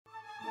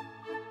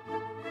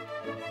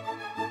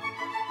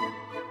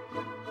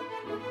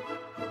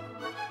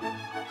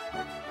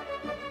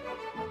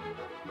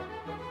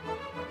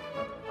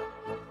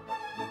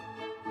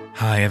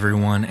Hi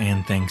everyone,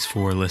 and thanks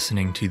for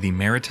listening to the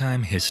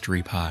Maritime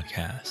History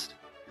Podcast.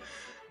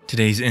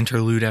 Today's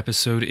interlude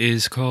episode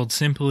is called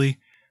simply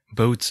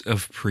Boats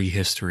of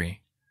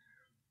Prehistory.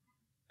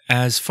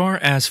 As far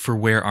as for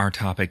where our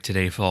topic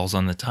today falls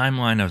on the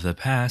timeline of the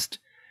past,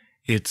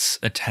 it's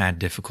a tad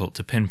difficult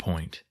to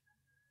pinpoint.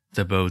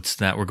 The boats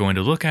that we're going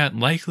to look at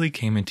likely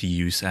came into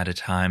use at a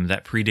time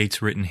that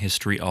predates written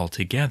history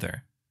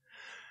altogether,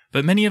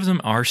 but many of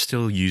them are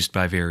still used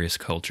by various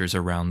cultures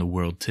around the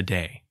world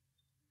today.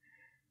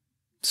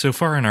 So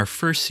far in our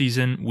first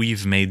season,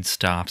 we've made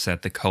stops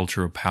at the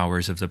cultural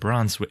powers of the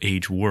Bronze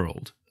Age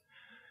world.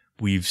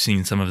 We've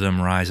seen some of them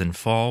rise and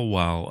fall,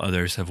 while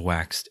others have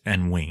waxed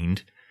and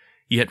waned,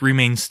 yet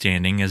remained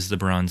standing as the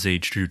Bronze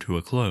Age drew to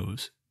a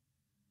close.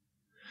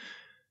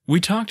 We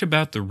talked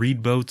about the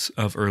reed boats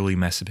of early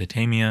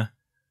Mesopotamia,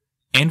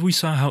 and we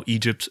saw how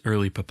Egypt's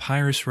early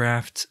papyrus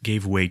rafts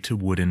gave way to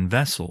wooden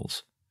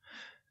vessels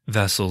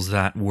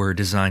that were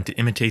designed to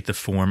imitate the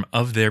form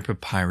of their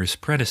papyrus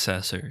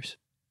predecessors.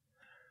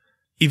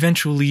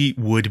 Eventually,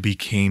 wood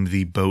became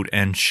the boat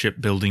and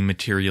shipbuilding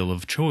material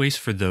of choice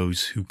for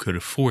those who could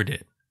afford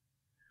it.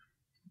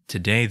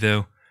 Today,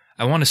 though,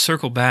 I want to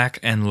circle back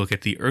and look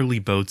at the early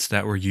boats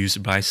that were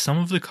used by some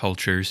of the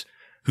cultures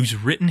whose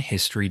written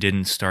history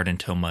didn't start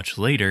until much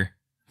later,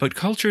 but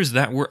cultures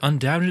that were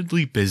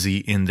undoubtedly busy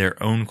in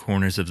their own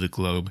corners of the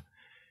globe,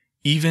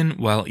 even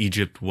while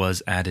Egypt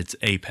was at its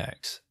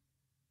apex.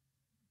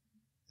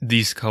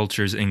 These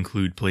cultures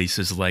include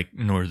places like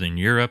Northern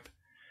Europe,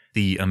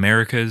 the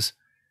Americas,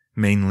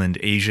 mainland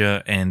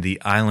Asia, and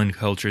the island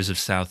cultures of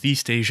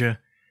Southeast Asia,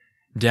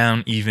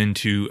 down even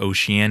to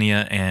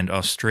Oceania and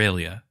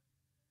Australia.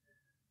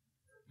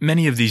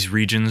 Many of these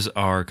regions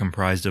are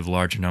comprised of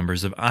large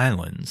numbers of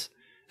islands,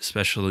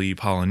 especially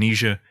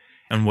Polynesia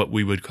and what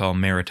we would call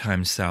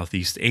Maritime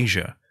Southeast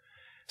Asia,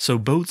 so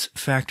boats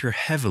factor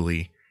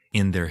heavily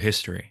in their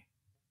history.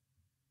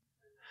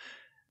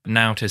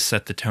 Now, to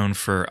set the tone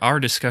for our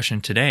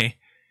discussion today,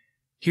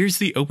 here's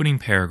the opening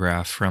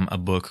paragraph from a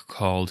book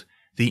called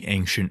The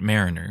Ancient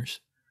Mariners,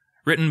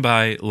 written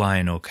by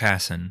Lionel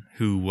Casson,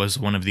 who was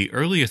one of the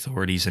early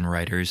authorities and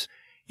writers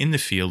in the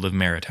field of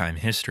maritime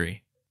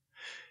history.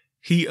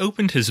 He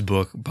opened his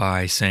book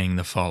by saying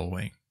the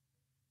following: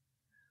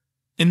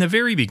 "In the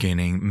very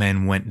beginning,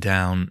 men went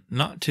down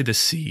not to the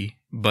sea,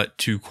 but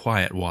to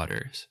quiet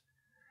waters,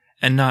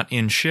 and not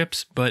in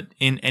ships, but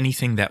in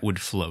anything that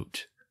would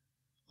float.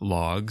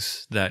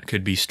 Logs that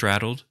could be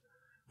straddled,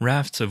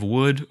 rafts of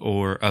wood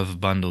or of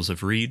bundles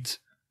of reeds,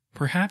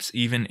 perhaps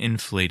even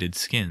inflated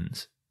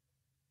skins."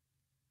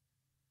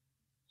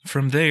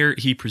 From there,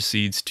 he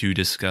proceeds to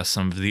discuss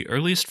some of the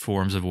earliest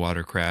forms of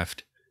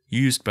watercraft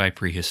used by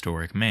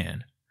prehistoric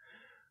man,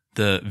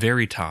 the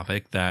very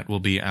topic that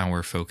will be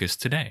our focus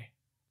today.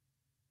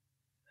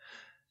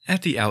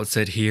 At the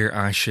outset here,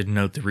 I should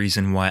note the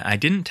reason why I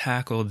didn't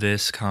tackle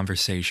this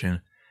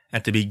conversation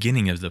at the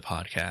beginning of the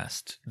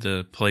podcast,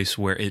 the place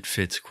where it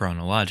fits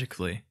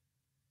chronologically.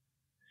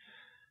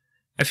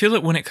 I feel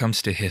that when it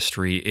comes to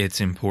history, it's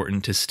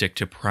important to stick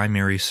to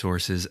primary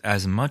sources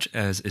as much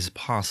as is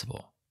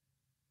possible.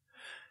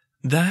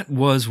 That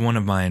was one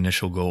of my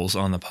initial goals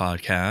on the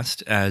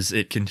podcast, as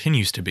it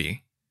continues to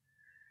be.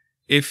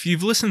 If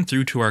you've listened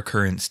through to our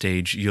current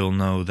stage, you'll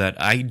know that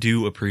I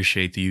do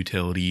appreciate the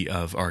utility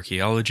of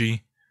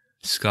archaeology,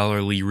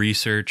 scholarly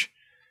research,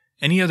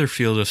 any other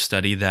field of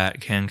study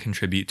that can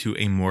contribute to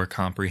a more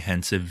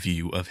comprehensive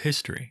view of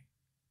history.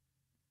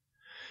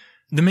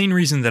 The main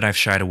reason that I've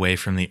shied away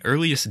from the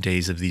earliest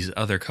days of these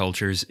other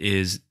cultures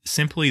is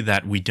simply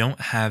that we don't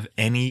have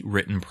any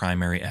written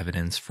primary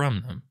evidence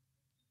from them.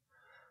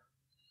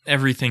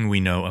 Everything we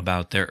know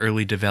about their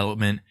early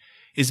development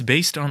is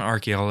based on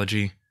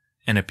archaeology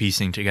and a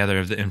piecing together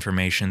of the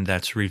information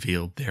that's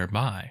revealed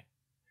thereby,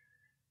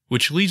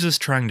 which leaves us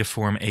trying to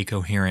form a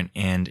coherent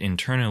and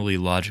internally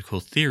logical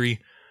theory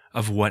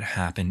of what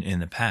happened in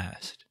the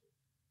past.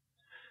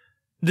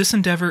 This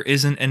endeavor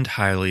isn't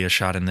entirely a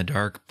shot in the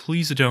dark,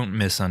 please don't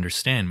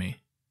misunderstand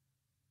me.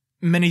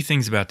 Many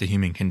things about the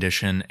human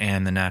condition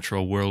and the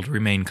natural world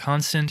remain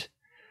constant,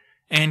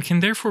 and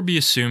can therefore be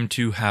assumed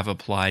to have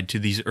applied to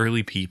these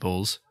early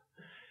peoples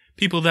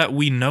that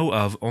we know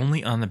of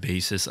only on the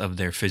basis of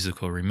their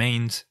physical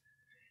remains,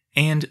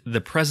 and the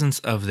presence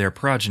of their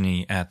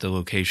progeny at the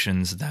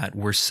locations that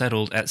were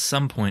settled at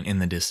some point in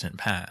the distant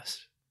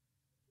past.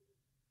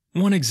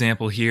 One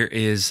example here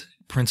is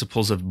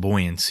principles of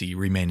buoyancy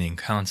remaining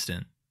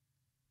constant.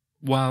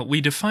 While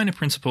we define a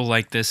principle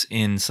like this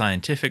in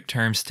scientific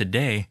terms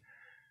today,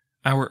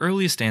 our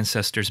earliest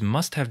ancestors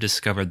must have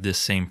discovered this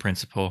same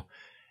principle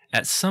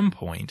at some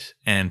point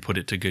and put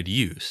it to good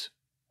use.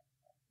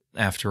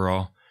 After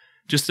all,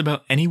 just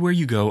about anywhere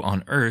you go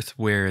on Earth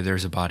where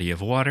there's a body of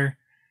water,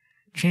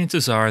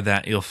 chances are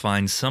that you'll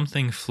find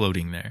something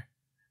floating there.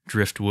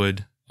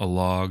 Driftwood, a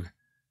log,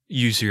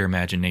 use your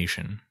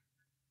imagination.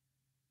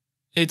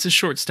 It's a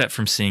short step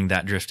from seeing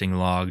that drifting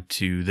log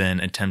to then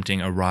attempting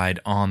a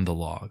ride on the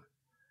log.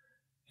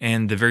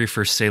 And the very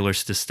first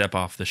sailors to step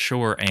off the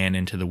shore and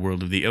into the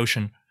world of the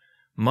ocean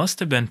must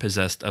have been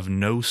possessed of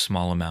no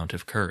small amount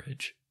of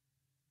courage.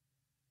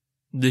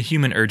 The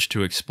human urge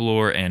to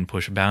explore and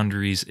push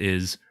boundaries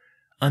is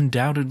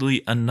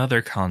undoubtedly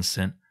another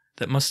constant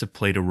that must have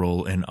played a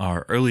role in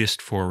our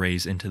earliest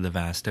forays into the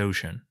vast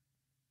ocean.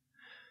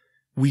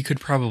 We could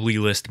probably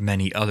list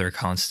many other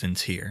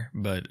constants here,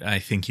 but I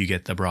think you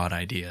get the broad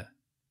idea.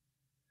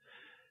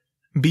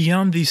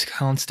 Beyond these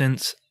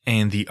constants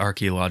and the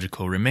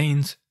archaeological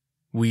remains,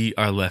 we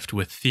are left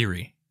with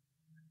theory.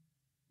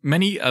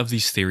 Many of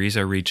these theories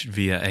are reached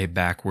via a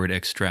backward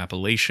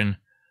extrapolation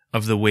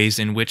of the ways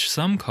in which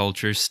some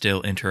cultures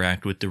still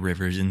interact with the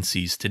rivers and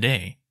seas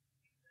today,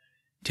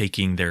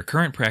 taking their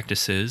current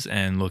practices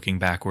and looking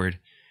backward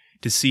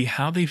to see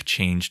how they've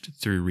changed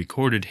through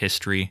recorded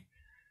history,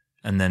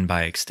 and then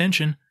by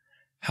extension,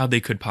 how they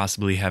could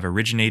possibly have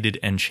originated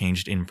and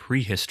changed in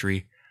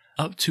prehistory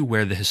up to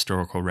where the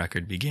historical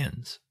record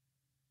begins.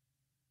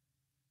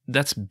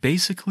 That's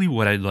basically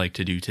what I'd like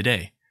to do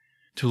today,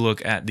 to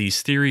look at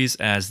these theories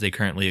as they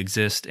currently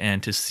exist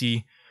and to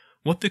see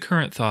what the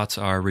current thoughts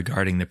are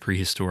regarding the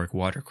prehistoric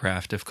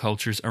watercraft of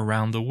cultures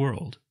around the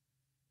world.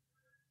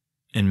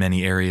 In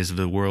many areas of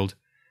the world,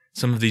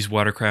 some of these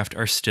watercraft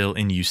are still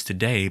in use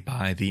today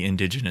by the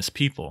indigenous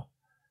people,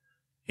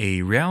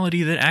 a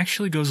reality that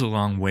actually goes a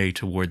long way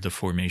toward the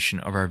formation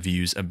of our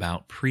views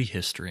about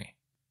prehistory.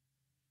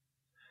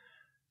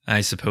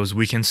 I suppose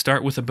we can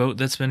start with a boat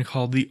that's been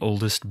called the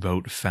oldest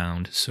boat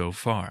found so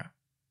far.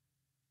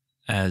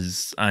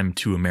 As I'm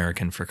too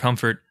American for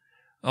comfort,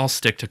 I'll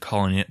stick to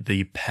calling it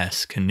the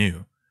Pes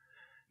canoe,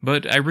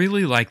 but I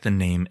really like the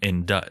name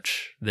in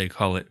Dutch. They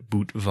call it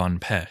Boot van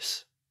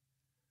Pes.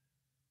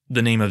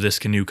 The name of this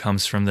canoe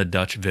comes from the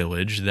Dutch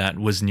village that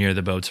was near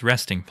the boat's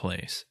resting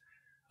place,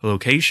 a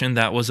location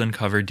that was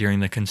uncovered during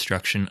the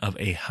construction of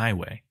a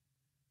highway.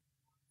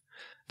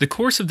 The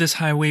course of this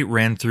highway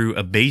ran through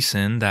a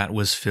basin that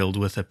was filled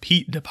with a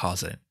peat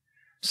deposit,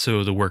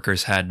 so the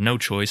workers had no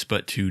choice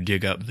but to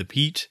dig up the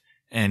peat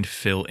and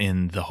fill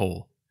in the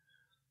hole.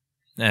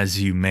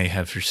 As you may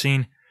have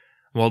foreseen,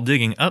 while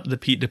digging up the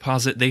peat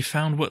deposit, they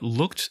found what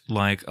looked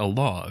like a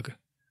log,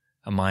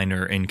 a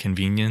minor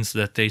inconvenience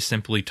that they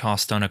simply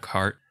tossed on a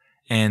cart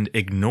and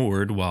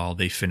ignored while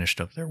they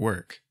finished up their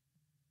work.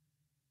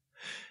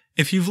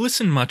 If you've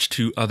listened much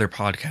to other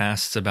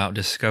podcasts about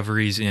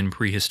discoveries in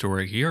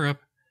prehistoric Europe,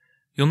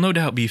 you'll no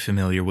doubt be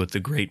familiar with the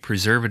great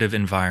preservative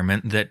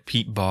environment that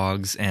peat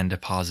bogs and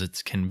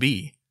deposits can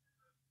be,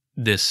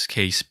 this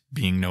case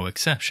being no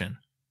exception.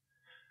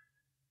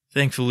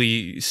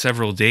 Thankfully,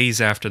 several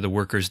days after the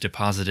workers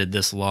deposited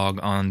this log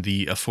on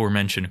the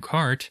aforementioned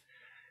cart,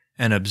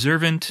 an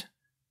observant,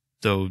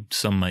 though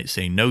some might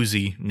say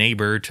nosy,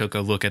 neighbor took a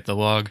look at the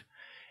log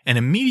and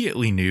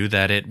immediately knew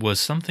that it was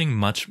something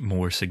much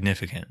more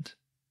significant.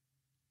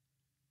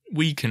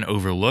 We can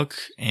overlook,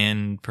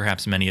 and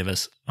perhaps many of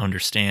us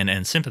understand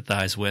and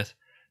sympathize with,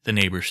 the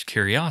neighbor's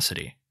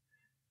curiosity,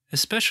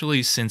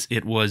 especially since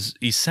it was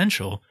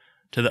essential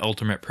to the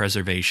ultimate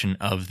preservation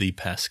of the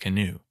Pes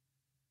canoe.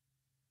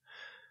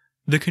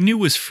 The canoe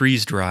was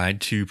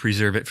freeze-dried to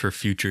preserve it for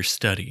future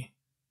study.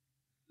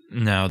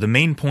 Now, the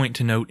main point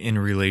to note in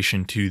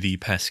relation to the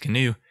Pes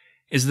canoe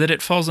is that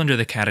it falls under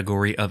the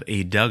category of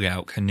a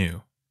dugout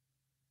canoe.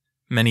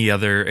 Many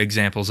other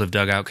examples of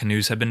dugout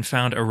canoes have been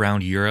found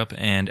around Europe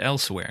and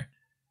elsewhere,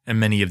 and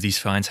many of these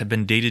finds have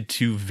been dated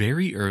to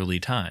very early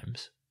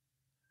times.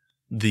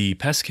 The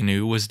Pes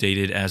canoe was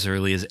dated as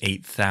early as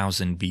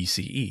 8000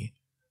 BCE,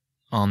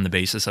 on the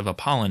basis of a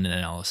pollen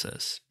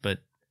analysis, but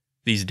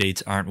these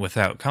dates aren't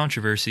without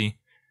controversy,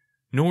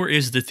 nor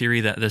is the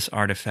theory that this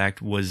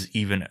artifact was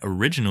even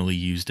originally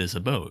used as a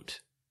boat.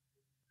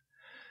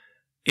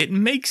 It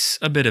makes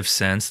a bit of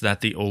sense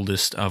that the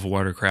oldest of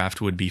watercraft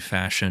would be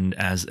fashioned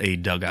as a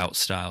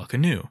dugout-style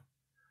canoe.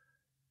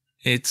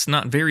 It's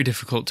not very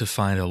difficult to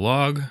find a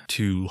log,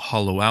 to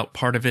hollow out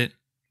part of it,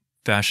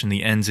 fashion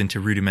the ends into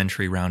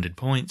rudimentary rounded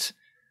points,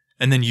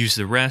 and then use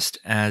the rest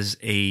as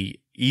a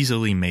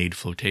easily made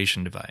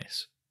flotation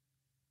device.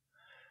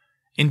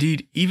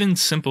 Indeed, even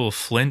simple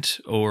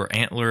flint or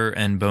antler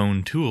and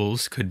bone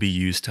tools could be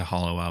used to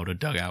hollow out a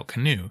dugout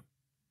canoe.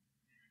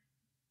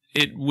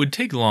 It would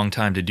take a long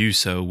time to do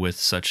so with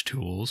such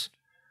tools,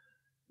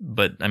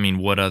 but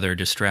what other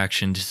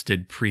distractions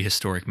did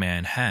prehistoric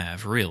man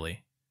have,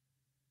 really?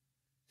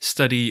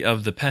 Study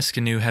of the Pes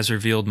canoe has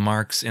revealed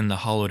marks in the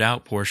hollowed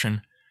out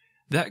portion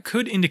that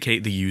could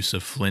indicate the use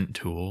of flint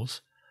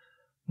tools,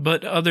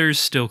 but others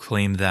still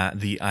claim that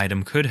the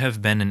item could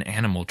have been an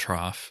animal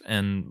trough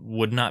and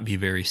would not be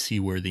very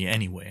seaworthy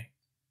anyway.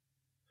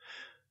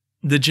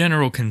 The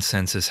general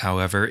consensus,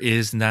 however,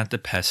 is that the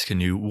Pes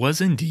canoe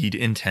was indeed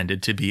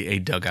intended to be a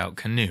dugout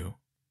canoe.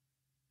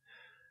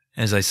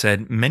 As I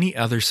said, many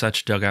other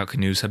such dugout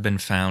canoes have been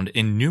found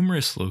in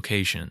numerous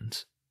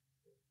locations.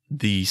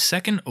 The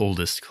second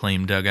oldest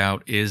claimed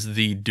dugout is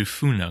the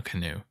Dufuna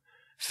canoe,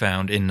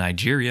 found in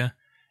Nigeria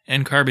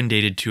and carbon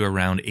dated to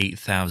around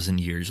 8,000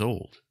 years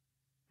old.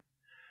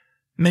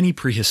 Many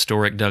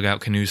prehistoric dugout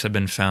canoes have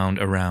been found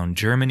around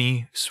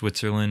Germany,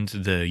 Switzerland,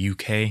 the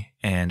UK,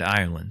 and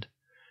Ireland,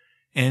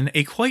 and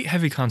a quite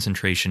heavy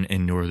concentration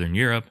in Northern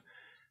Europe,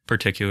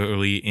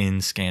 particularly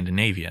in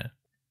Scandinavia.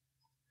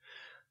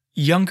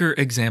 Younger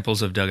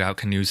examples of dugout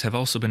canoes have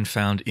also been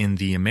found in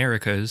the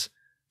Americas,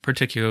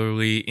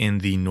 particularly in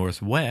the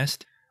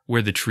Northwest,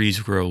 where the trees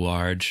grow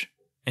large,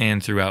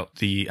 and throughout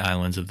the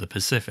islands of the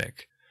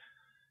Pacific.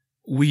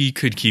 We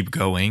could keep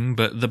going,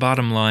 but the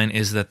bottom line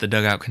is that the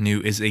dugout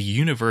canoe is a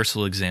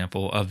universal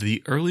example of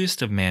the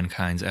earliest of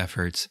mankind's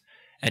efforts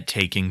at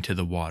taking to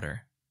the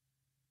water.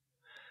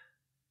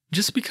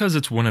 Just because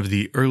it's one of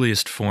the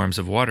earliest forms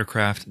of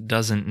watercraft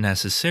doesn't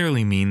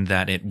necessarily mean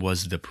that it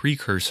was the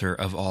precursor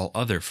of all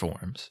other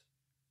forms.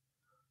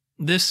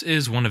 This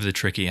is one of the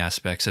tricky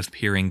aspects of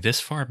peering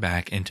this far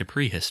back into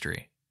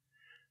prehistory.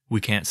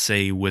 We can't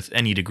say with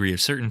any degree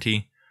of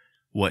certainty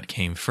what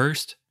came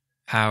first,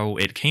 how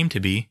it came to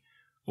be,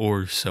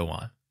 or so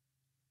on.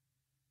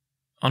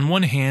 On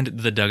one hand,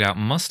 the dugout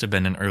must have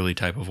been an early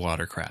type of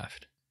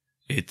watercraft.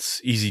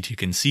 It's easy to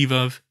conceive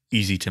of,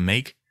 easy to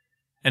make,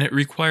 and it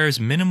requires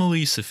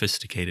minimally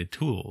sophisticated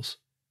tools,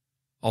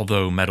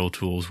 although metal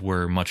tools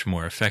were much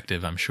more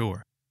effective, I'm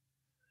sure.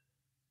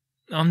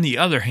 On the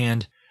other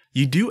hand,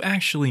 you do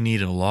actually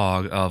need a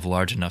log of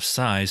large enough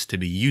size to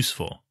be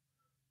useful,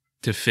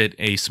 to fit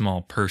a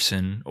small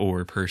person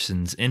or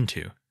persons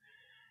into,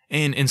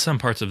 and in some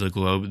parts of the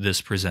globe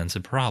this presents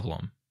a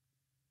problem.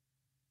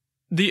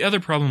 The other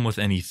problem with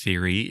any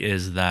theory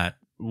is that,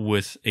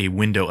 with a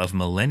window of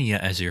millennia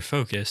as your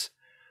focus,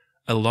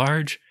 a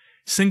large,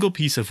 single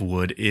piece of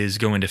wood is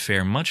going to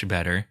fare much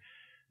better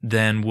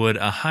than would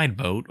a hide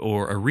boat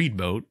or a reed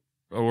boat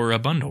or a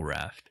bundle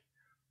raft.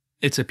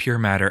 It's a pure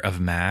matter of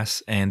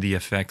mass and the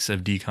effects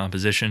of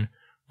decomposition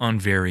on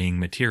varying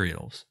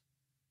materials.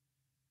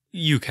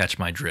 You catch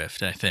my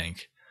drift, I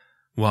think.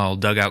 While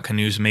dugout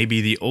canoes may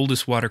be the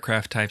oldest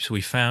watercraft types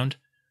we found,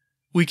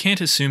 we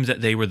can't assume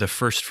that they were the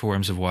first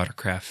forms of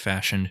watercraft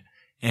fashioned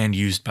and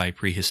used by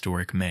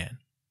prehistoric man.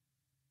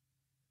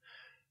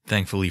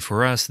 Thankfully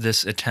for us,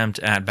 this attempt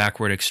at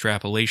backward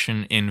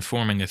extrapolation in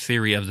forming a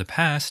theory of the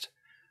past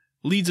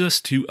leads us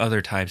to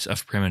other types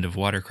of primitive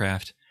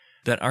watercraft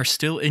that are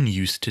still in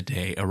use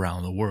today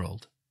around the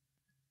world.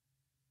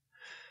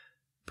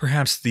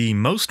 Perhaps the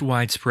most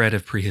widespread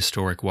of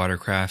prehistoric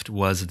watercraft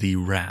was the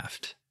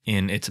raft,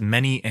 in its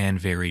many and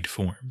varied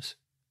forms.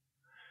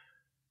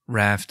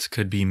 Rafts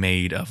could be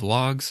made of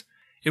logs.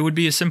 It would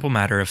be a simple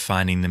matter of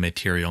finding the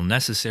material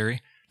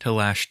necessary to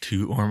lash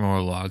 2 or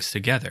more logs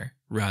together,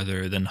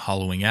 rather than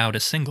hollowing out a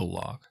single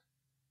log.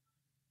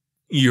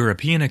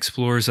 European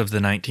explorers of the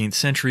 19th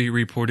century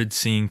reported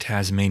seeing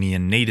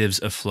Tasmanian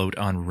natives afloat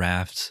on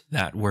rafts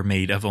that were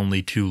made of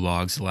only 2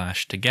 logs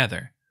lashed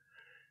together,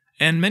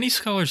 and many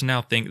scholars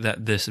now think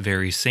that this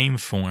very same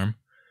form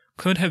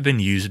could have been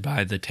used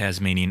by the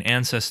Tasmanian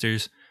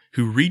ancestors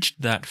who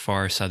reached that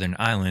far southern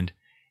island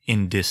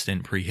in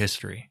distant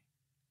prehistory.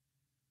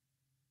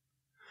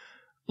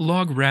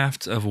 Log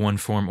rafts of one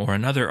form or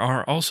another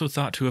are also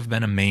thought to have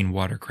been a main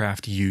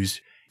watercraft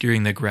used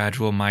during the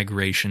gradual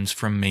migrations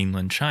from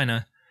mainland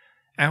China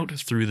out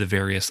through the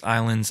various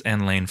islands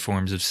and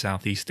landforms of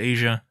Southeast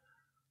Asia,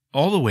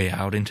 all the way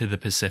out into the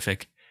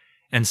Pacific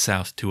and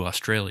south to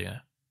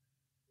Australia.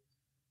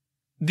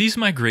 These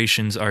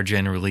migrations are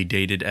generally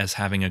dated as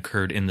having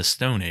occurred in the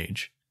Stone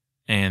Age,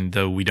 and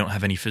though we don't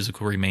have any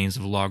physical remains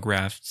of log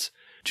rafts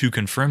to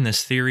confirm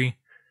this theory,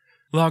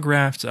 log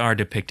rafts are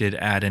depicted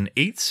at an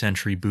 8th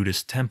century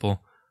Buddhist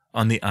temple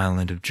on the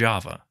island of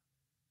Java,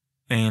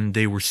 and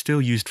they were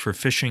still used for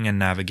fishing and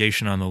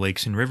navigation on the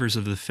lakes and rivers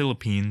of the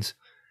Philippines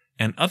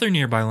and other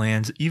nearby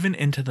lands even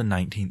into the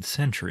 19th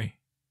century.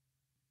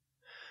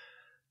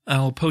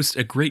 I'll post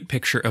a great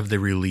picture of the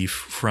relief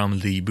from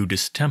the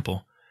Buddhist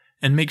temple,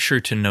 and make sure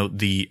to note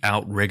the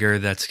outrigger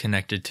that's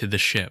connected to the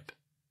ship.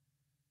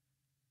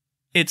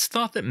 It's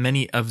thought that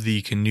many of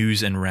the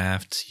canoes and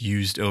rafts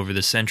used over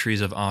the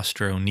centuries of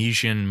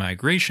Austronesian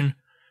migration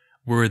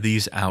were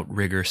these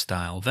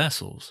outrigger-style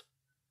vessels,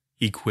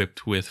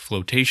 equipped with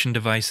flotation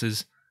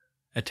devices,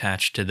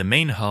 attached to the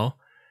main hull,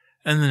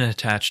 and then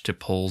attached to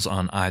poles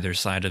on either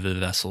side of the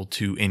vessel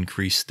to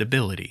increase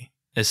stability,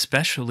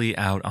 especially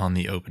out on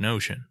the open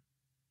ocean.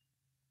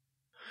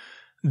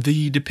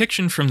 The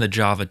depiction from the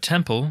Java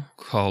temple,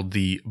 called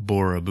the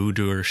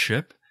Borobudur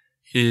ship,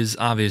 is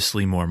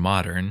obviously more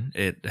modern.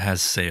 It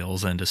has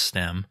sails and a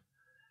stem,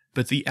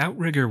 but the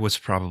outrigger was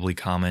probably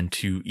common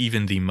to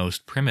even the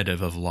most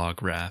primitive of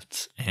log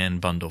rafts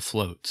and bundle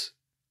floats.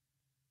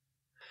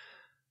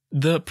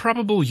 The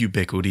probable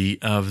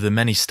ubiquity of the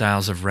many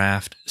styles of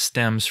raft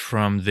stems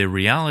from the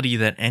reality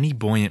that any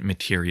buoyant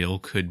material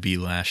could be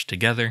lashed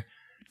together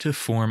to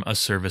form a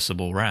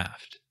serviceable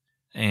raft,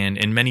 and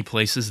in many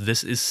places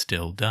this is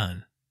still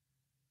done.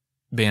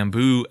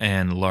 Bamboo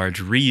and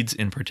large reeds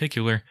in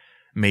particular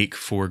make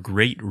for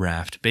great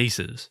raft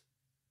bases.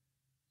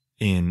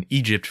 In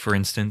Egypt, for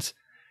instance,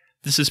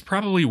 this is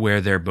probably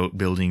where their boat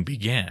building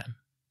began,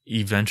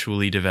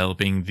 eventually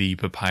developing the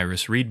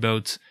papyrus reed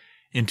boats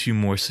into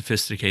more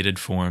sophisticated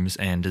forms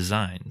and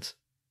designs.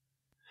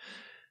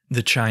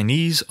 The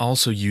Chinese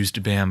also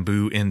used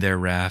bamboo in their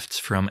rafts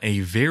from a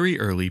very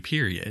early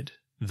period,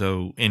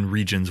 though in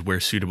regions where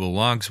suitable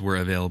logs were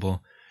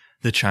available,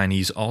 the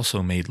Chinese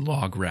also made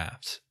log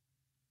rafts.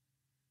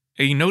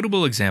 A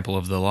notable example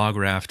of the log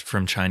raft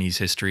from Chinese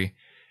history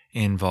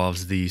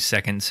involves the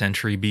 2nd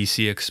century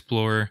BC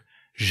explorer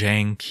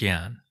Zhang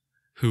Qian,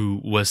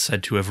 who was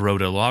said to have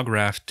rowed a log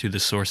raft to the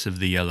source of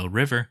the Yellow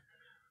River,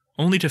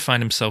 only to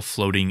find himself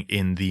floating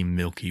in the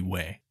Milky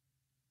Way.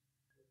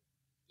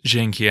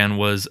 Zhang Qian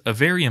was a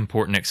very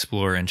important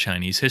explorer in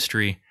Chinese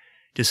history,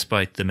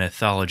 despite the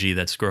mythology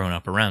that's grown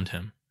up around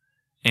him,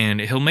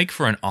 and he'll make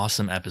for an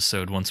awesome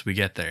episode once we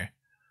get there.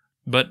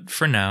 But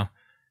for now,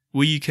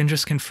 we can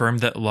just confirm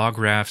that log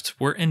rafts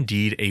were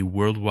indeed a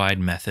worldwide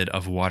method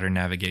of water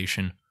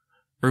navigation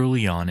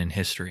early on in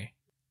history.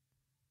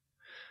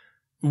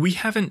 We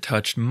haven't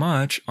touched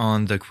much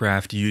on the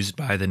craft used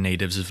by the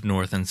natives of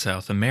North and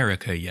South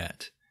America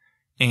yet,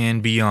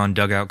 and beyond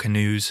dugout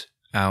canoes,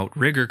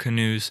 outrigger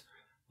canoes,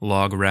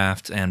 log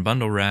rafts, and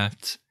bundle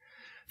rafts,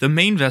 the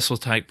main vessel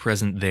type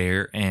present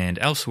there and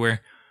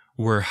elsewhere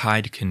were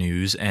hide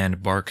canoes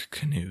and bark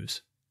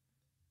canoes.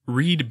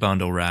 Reed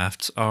bundle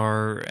rafts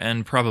are,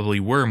 and probably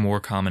were, more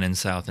common in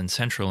South and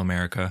Central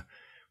America,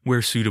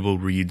 where suitable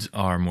reeds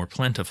are more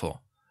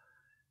plentiful.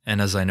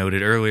 And as I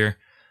noted earlier,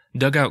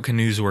 dugout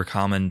canoes were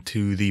common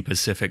to the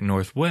Pacific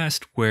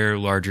Northwest, where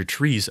larger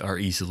trees are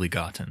easily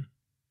gotten.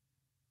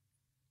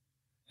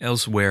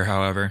 Elsewhere,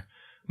 however,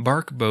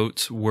 bark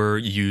boats were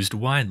used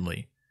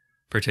widely,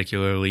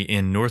 particularly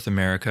in North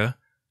America,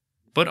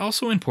 but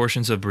also in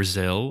portions of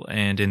Brazil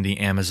and in the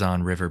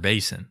Amazon River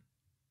basin.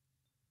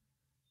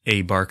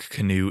 A bark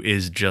canoe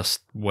is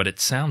just what it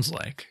sounds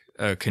like,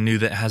 a canoe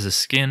that has a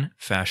skin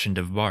fashioned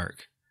of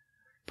bark.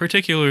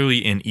 Particularly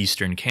in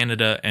eastern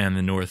Canada and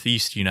the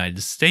northeast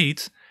United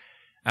States,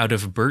 out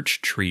of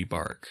birch tree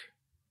bark.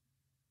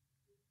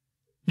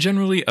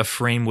 Generally, a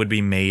frame would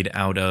be made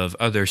out of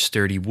other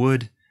sturdy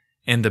wood,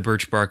 and the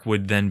birch bark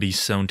would then be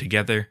sewn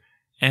together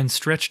and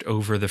stretched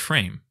over the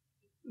frame,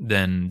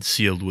 then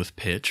sealed with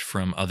pitch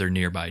from other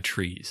nearby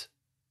trees.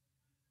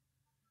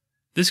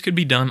 This could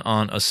be done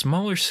on a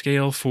smaller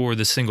scale for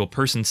the single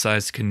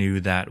person-sized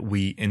canoe that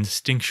we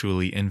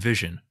instinctually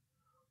envision,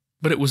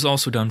 but it was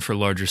also done for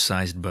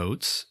larger-sized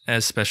boats,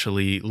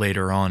 especially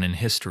later on in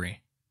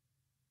history.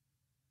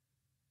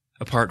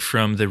 Apart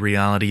from the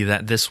reality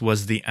that this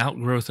was the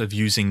outgrowth of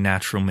using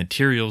natural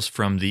materials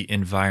from the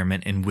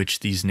environment in which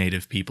these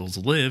native peoples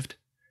lived,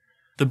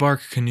 the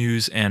bark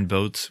canoes and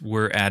boats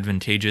were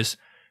advantageous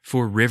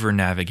for river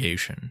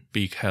navigation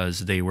because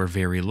they were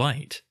very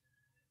light,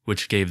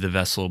 which gave the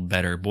vessel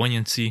better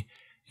buoyancy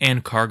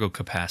and cargo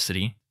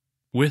capacity,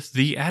 with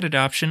the added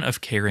option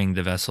of carrying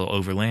the vessel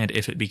overland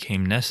if it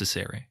became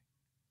necessary.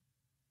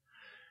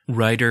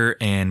 Writer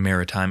and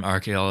maritime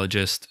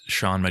archaeologist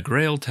Sean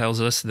McGrail tells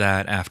us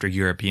that after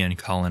European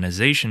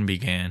colonization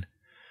began,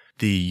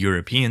 the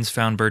Europeans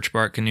found birch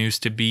bark canoes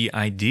to be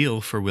ideal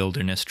for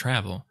wilderness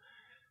travel,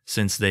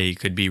 since they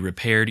could be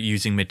repaired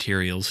using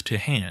materials to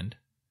hand.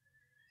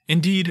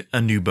 Indeed,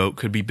 a new boat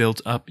could be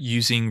built up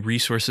using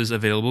resources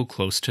available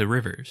close to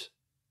rivers.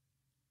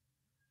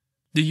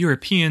 The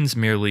Europeans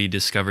merely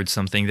discovered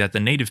something that the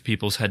native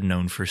peoples had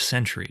known for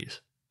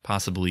centuries,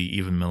 possibly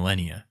even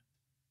millennia.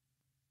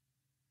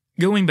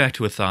 Going back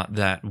to a thought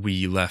that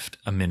we left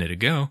a minute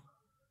ago,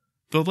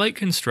 the light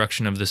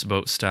construction of this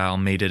boat style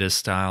made it a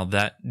style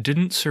that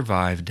didn't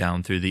survive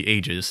down through the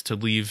ages to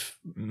leave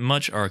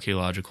much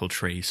archaeological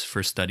trace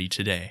for study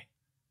today.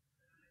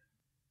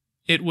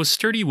 It was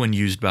sturdy when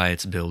used by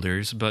its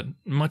builders, but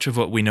much of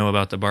what we know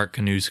about the bark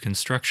canoe's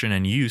construction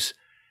and use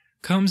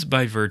comes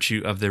by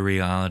virtue of the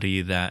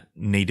reality that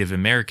Native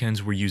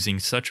Americans were using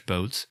such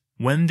boats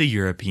when the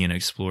European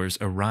explorers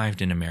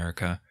arrived in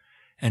America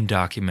and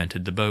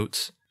documented the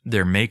boats,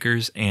 their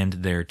makers, and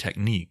their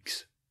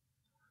techniques.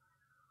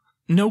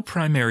 No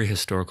primary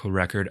historical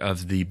record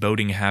of the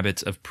boating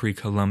habits of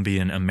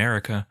pre-Columbian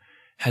America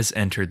has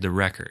entered the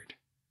record.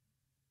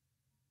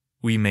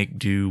 We make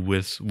do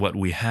with what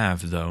we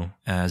have, though,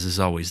 as is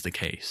always the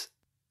case.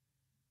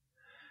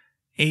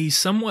 A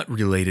somewhat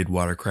related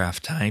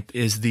watercraft type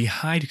is the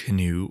hide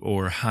canoe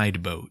or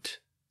hide boat.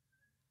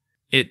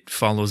 It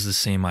follows the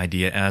same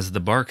idea as the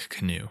bark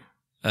canoe,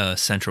 a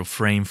central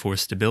frame for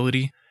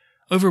stability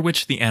over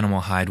which the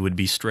animal hide would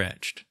be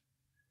stretched.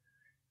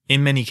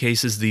 In many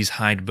cases, these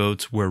hide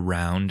boats were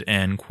round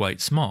and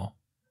quite small,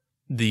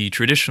 the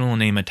traditional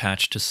name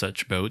attached to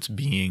such boats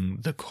being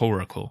the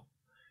coracle,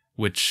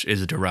 which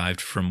is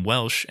derived from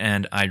Welsh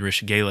and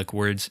Irish Gaelic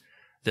words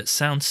that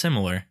sound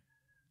similar,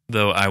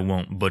 though I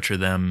won't butcher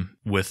them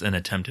with an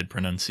attempted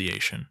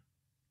pronunciation.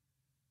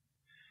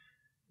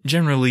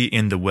 Generally,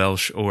 in the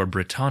Welsh or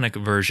Brittonic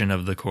version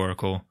of the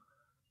coracle,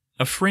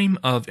 a frame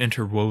of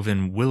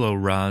interwoven willow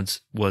rods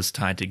was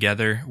tied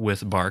together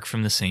with bark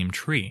from the same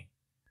tree.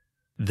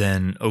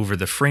 Then, over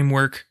the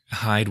framework,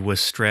 hide was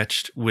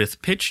stretched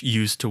with pitch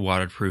used to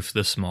waterproof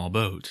the small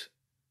boat.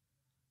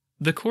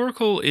 The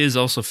coracle is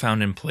also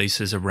found in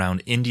places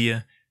around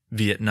India,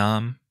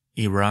 Vietnam,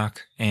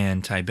 Iraq,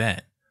 and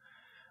Tibet,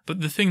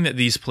 but the thing that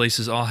these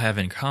places all have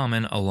in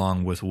common,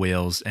 along with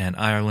Wales and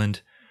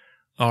Ireland,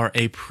 are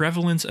a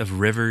prevalence of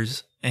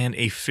rivers and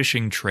a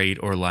fishing trade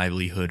or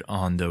livelihood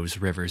on those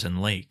rivers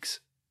and lakes.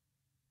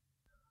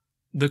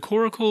 The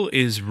coracle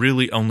is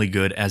really only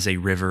good as a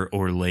river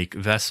or lake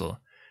vessel,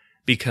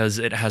 because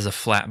it has a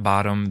flat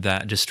bottom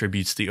that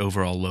distributes the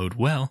overall load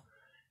well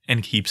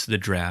and keeps the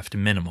draft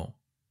minimal.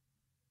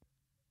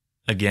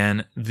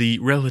 Again, the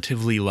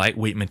relatively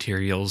lightweight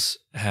materials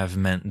have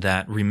meant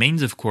that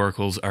remains of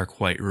coracles are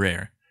quite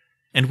rare,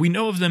 and we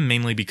know of them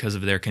mainly because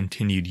of their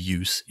continued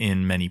use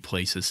in many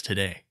places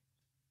today.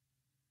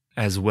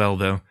 As well,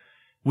 though,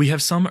 we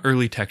have some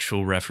early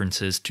textual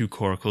references to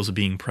coracles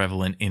being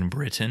prevalent in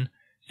Britain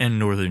and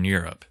Northern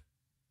Europe.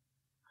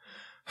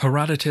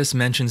 Herodotus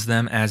mentions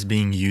them as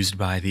being used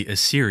by the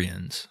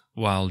Assyrians,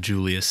 while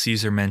Julius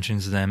Caesar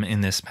mentions them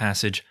in this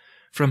passage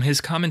from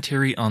his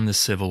commentary on the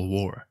Civil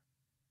War.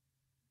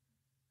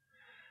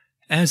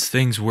 As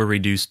things were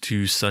reduced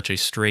to such a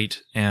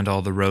strait, and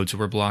all the roads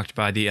were blocked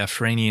by the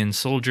Afranian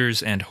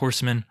soldiers and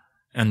horsemen,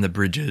 and the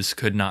bridges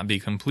could not be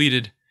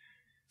completed,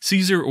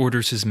 Caesar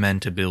orders his men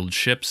to build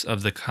ships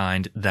of the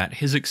kind that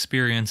his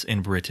experience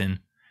in Britain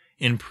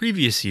in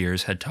previous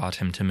years had taught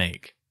him to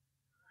make.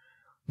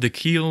 The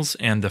keels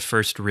and the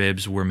first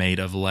ribs were made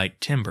of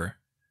light timber.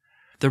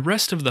 The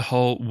rest of the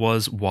hull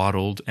was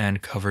wattled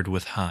and covered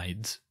with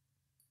hides.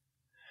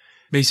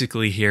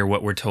 Basically here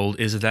what we're told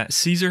is that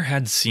Caesar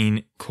had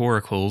seen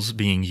coracles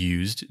being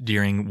used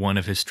during one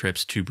of his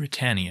trips to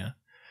Britannia,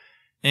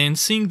 and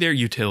seeing their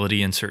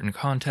utility in certain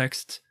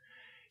contexts,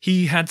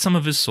 he had some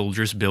of his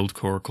soldiers build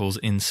coracles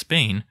in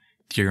Spain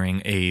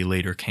during a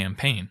later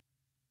campaign.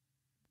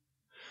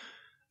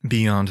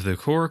 Beyond the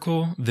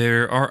coracle,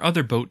 there are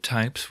other boat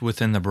types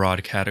within the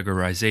broad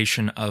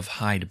categorization of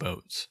hide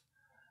boats,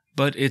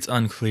 but it's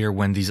unclear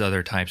when these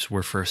other types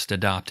were first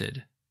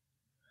adopted.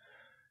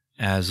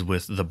 As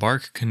with the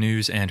bark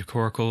canoes and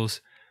coracles,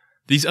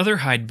 these other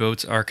hide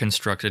boats are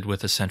constructed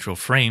with a central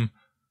frame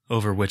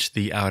over which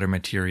the outer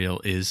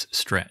material is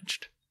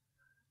stretched.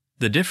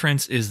 The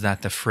difference is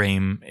that the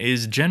frame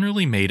is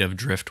generally made of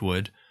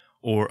driftwood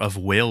or of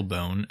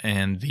whalebone,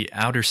 and the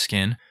outer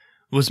skin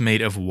was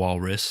made of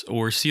walrus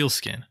or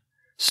sealskin,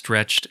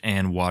 stretched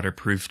and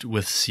waterproofed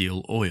with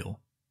seal oil.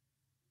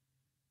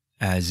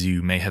 As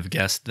you may have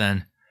guessed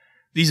then,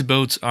 these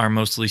boats are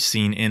mostly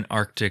seen in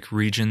Arctic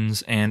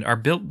regions and are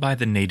built by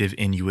the native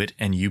Inuit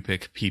and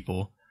Yupik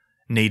people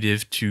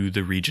native to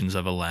the regions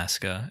of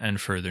Alaska and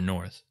further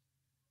north.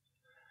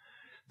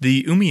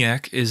 The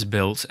umiak is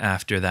built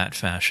after that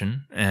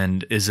fashion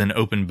and is an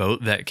open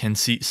boat that can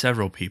seat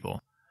several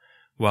people,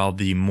 while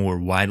the more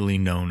widely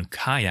known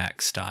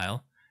kayak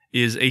style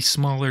is a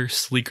smaller,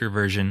 sleeker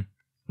version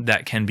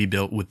that can be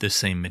built with the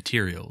same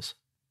materials.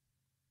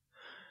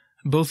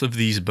 Both of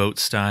these boat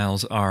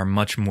styles are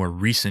much more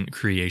recent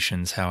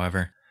creations,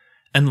 however,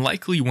 and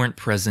likely weren't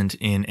present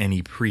in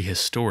any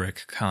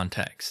prehistoric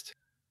context.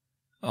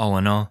 All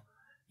in all,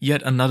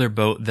 yet another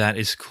boat that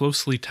is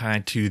closely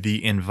tied to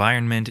the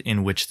environment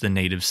in which the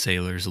native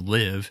sailors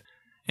live,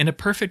 and a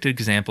perfect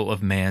example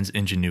of man's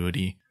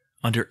ingenuity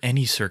under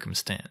any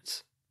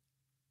circumstance.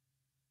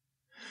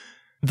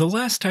 The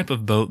last type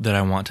of boat that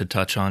I want to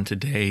touch on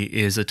today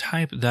is a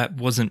type that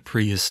wasn't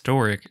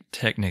prehistoric,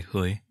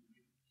 technically,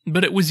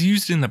 but it was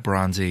used in the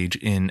Bronze Age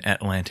in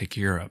Atlantic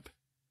Europe.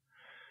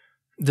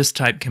 This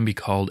type can be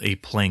called a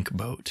plank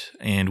boat,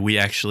 and we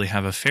actually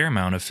have a fair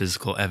amount of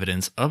physical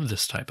evidence of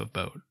this type of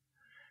boat.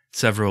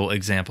 Several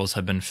examples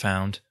have been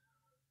found,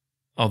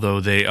 although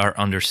they are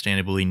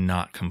understandably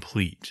not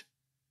complete.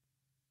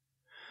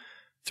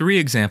 3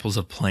 examples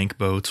of plank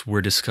boats were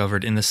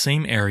discovered in the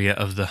same area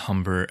of the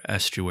Humber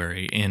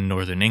estuary in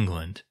northern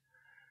England,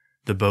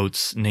 the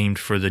boats named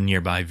for the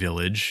nearby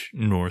village,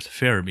 North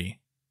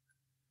Ferriby.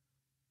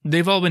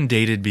 They've all been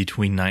dated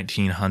between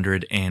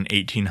 1900 and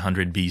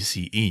 1800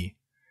 BCE,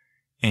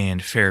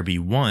 and Ferriby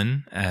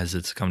I, as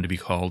it's come to be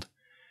called,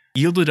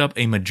 yielded up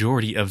a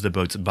majority of the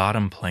boat's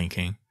bottom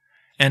planking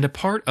and a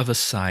part of a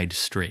side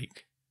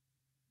strake.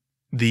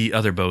 The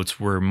other boats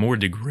were more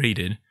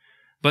degraded,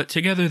 but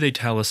together they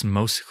tell us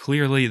most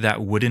clearly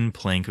that wooden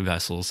plank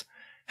vessels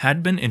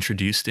had been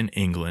introduced in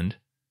England,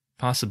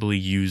 possibly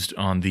used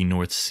on the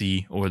North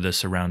Sea or the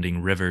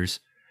surrounding rivers.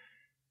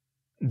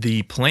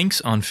 The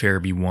planks on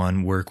Ferriby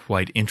I were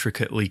quite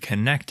intricately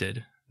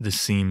connected, the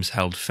seams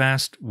held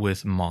fast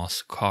with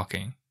moss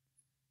caulking.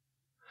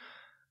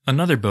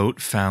 Another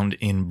boat found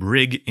in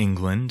Brigg,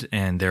 England,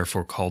 and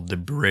therefore called the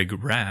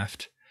Brigg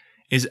raft,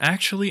 is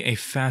actually a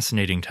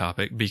fascinating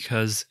topic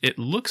because it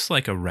looks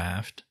like a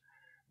raft,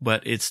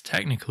 but it's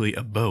technically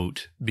a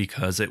boat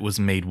because it was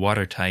made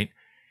watertight,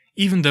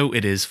 even though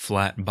it is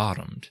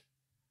flat-bottomed.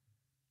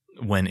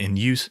 When in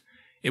use,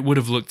 it would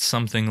have looked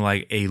something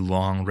like a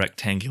long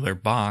rectangular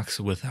box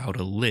without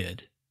a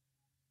lid.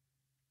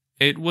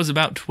 It was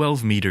about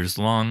 12 meters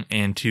long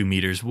and 2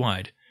 meters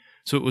wide,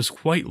 so it was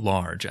quite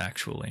large,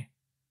 actually.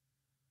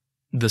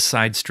 The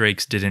side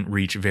strakes didn't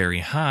reach very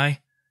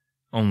high,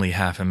 only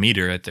half a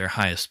meter at their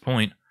highest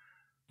point,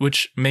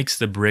 which makes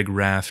the Brigg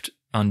raft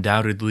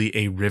undoubtedly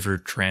a river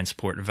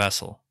transport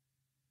vessel.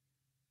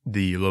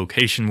 The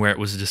location where it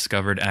was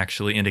discovered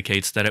actually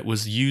indicates that it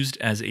was used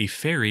as a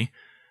ferry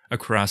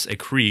across a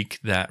creek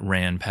that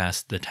ran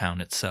past the town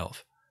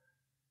itself,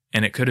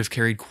 and it could have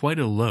carried quite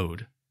a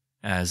load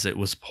as it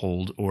was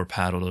pulled or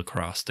paddled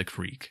across the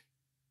creek.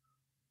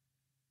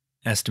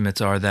 Estimates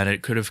are that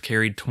it could have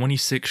carried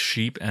 26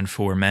 sheep and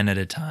 4 men at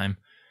a time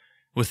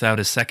without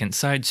a second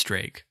side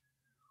strake,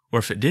 or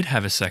if it did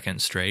have a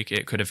second strake,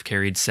 it could have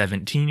carried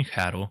 17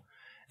 cattle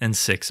and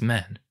 6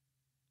 men.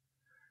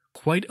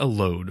 Quite a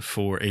load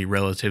for a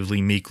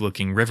relatively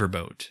meek-looking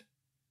riverboat.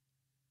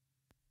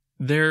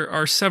 There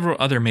are several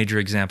other major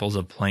examples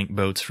of plank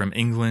boats from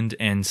England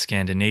and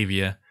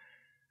Scandinavia,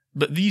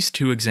 but these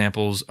 2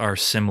 examples are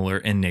similar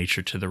in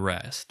nature to the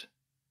rest.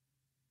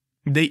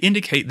 They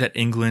indicate that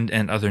England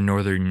and other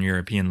northern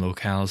European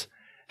locales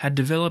had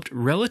developed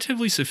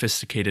relatively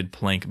sophisticated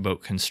plank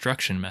boat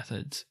construction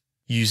methods,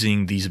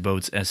 using these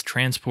boats as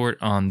transport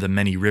on the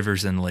many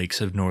rivers and lakes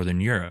of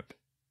northern Europe.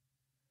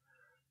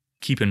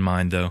 Keep in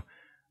mind, though,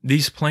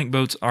 these plank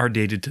boats are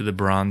dated to the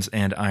Bronze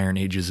and Iron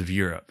Ages of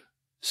Europe,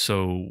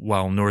 so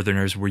while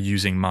northerners were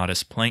using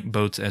modest plank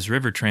boats as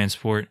river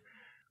transport,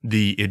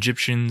 the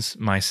Egyptians,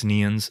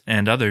 Mycenaeans,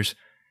 and others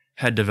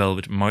had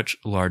developed much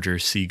larger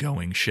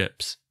seagoing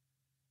ships.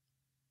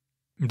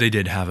 They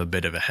did have a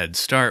bit of a head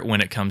start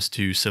when it comes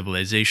to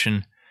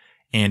civilization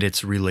and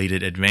its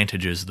related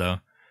advantages,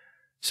 though,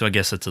 so I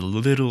guess it's a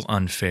little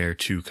unfair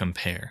to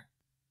compare.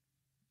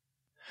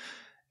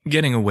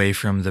 Getting away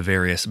from the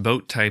various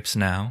boat types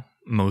now,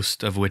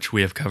 most of which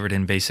we have covered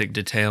in basic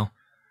detail,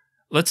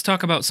 let's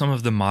talk about some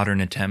of the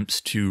modern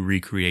attempts to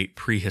recreate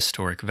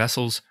prehistoric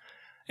vessels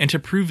and to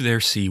prove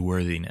their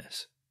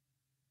seaworthiness.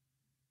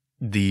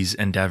 These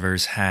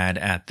endeavors had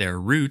at their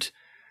root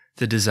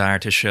the desire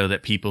to show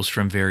that peoples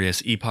from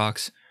various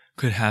epochs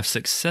could have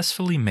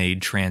successfully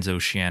made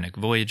transoceanic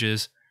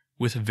voyages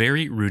with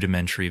very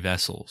rudimentary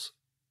vessels.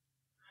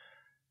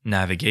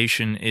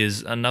 Navigation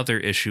is another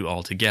issue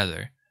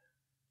altogether,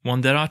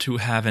 one that ought to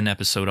have an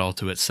episode all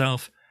to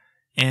itself,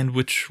 and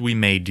which we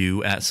may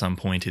do at some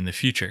point in the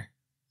future.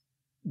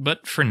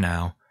 But for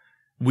now,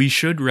 we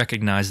should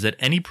recognize that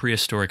any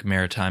prehistoric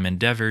maritime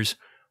endeavors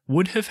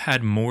would have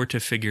had more to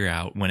figure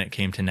out when it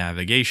came to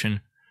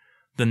navigation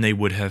than they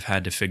would have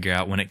had to figure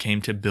out when it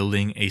came to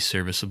building a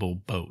serviceable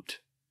boat.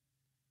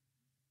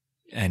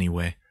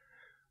 Anyway,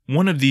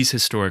 one of these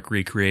historic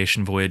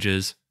recreation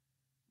voyages,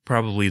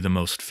 probably the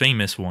most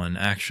famous one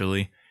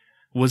actually,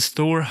 was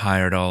Thor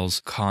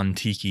Heyerdahl's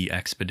Kon-Tiki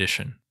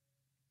expedition.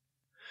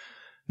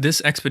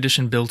 This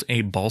expedition built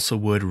a balsa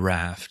wood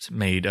raft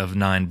made of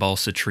 9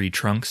 balsa tree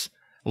trunks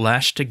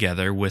lashed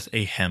together with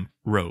a hemp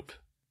rope.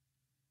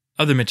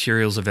 Other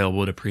materials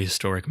available to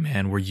prehistoric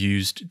man were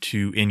used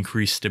to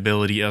increase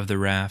stability of the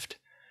raft,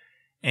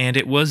 and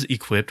it was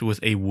equipped with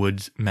a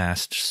wood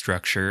mast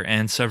structure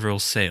and several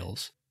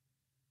sails.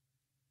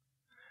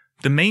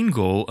 The main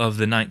goal of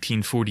the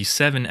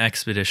 1947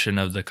 expedition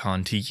of the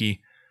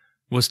Kon-Tiki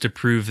was to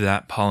prove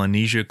that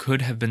Polynesia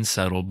could have been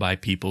settled by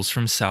peoples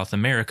from South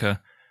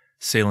America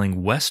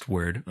sailing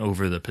westward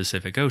over the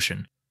Pacific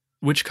Ocean,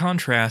 which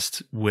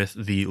contrasts with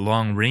the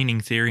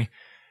long-reigning theory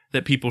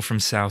that people from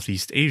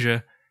Southeast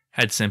Asia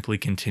had simply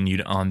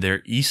continued on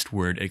their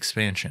eastward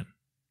expansion.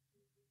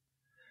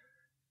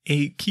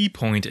 A key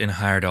point in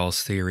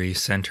Heyerdahl's theory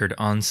centered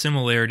on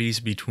similarities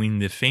between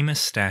the famous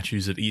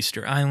statues of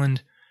Easter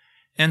Island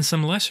and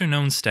some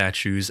lesser-known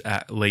statues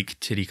at Lake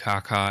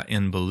Titicaca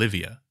in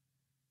Bolivia.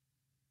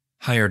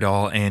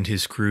 Heyerdahl and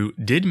his crew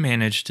did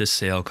manage to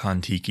sail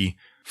Kon-Tiki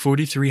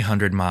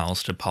 4,300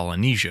 miles to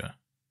Polynesia,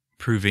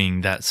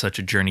 proving that such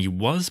a journey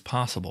was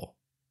possible.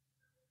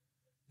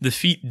 The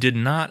feat did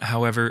not,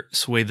 however,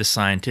 sway the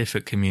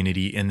scientific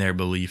community in their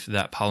belief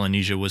that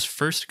Polynesia was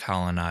first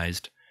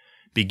colonized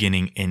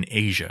beginning in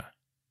Asia.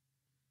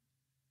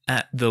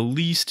 At the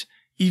least,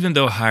 even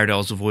though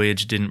Heyerdahl's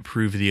voyage didn't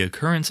prove the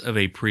occurrence of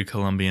a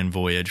pre-Columbian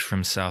voyage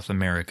from South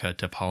America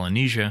to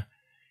Polynesia,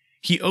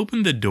 he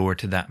opened the door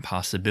to that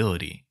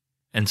possibility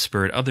and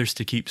spurred others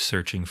to keep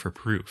searching for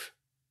proof.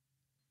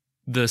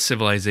 The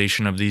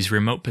civilization of these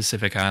remote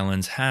Pacific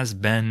islands has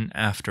been,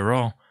 after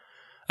all,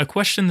 a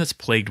question that's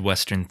plagued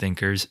Western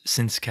thinkers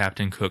since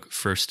Captain Cook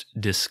first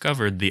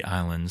discovered the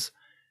islands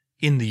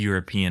in the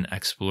European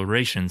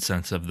exploration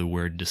sense of the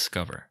word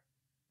discover.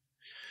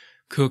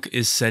 Cook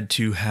is said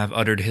to have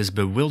uttered his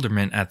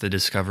bewilderment at the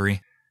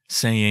discovery,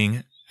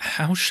 saying,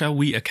 "How shall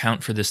we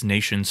account for this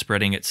nation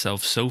spreading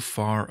itself so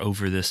far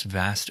over this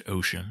vast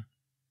ocean?"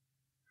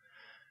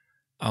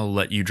 I'll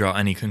let you draw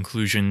any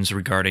conclusions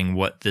regarding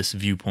what this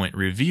viewpoint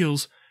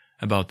reveals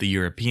about the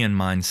European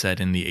mindset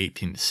in the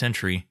 18th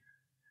century,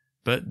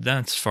 but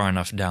that's far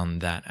enough down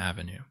that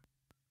avenue.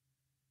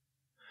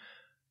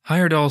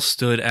 Heyerdahl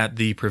stood at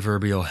the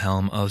proverbial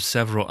helm of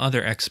several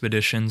other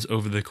expeditions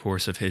over the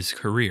course of his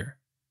career.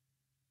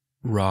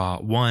 Ra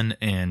 1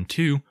 and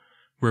 2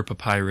 were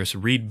papyrus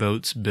reed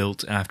boats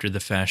built after the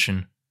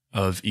fashion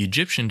of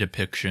Egyptian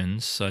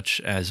depictions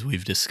such as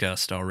we've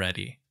discussed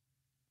already.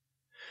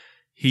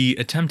 He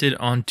attempted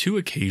on 2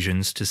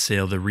 occasions to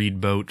sail the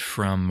reed boat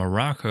from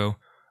Morocco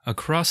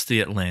across the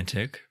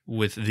Atlantic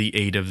with the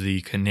aid of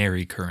the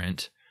Canary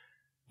Current,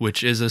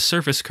 which is a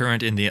surface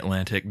current in the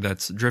Atlantic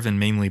that's driven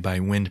mainly by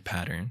wind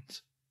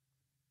patterns.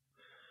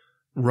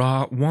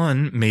 Ra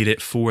 1 made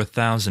it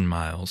 4,000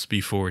 miles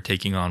before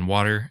taking on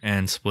water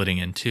and splitting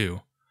in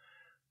 2,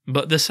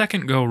 but the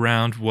second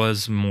go-round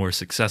was more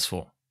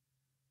successful.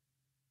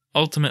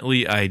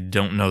 Ultimately, I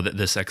don't know that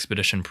this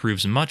expedition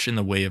proves much in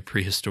the way of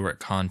prehistoric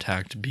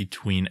contact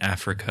between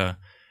Africa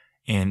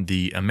and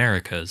the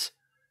Americas,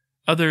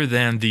 other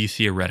than the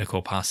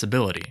theoretical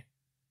possibility.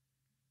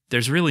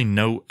 There's really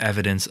no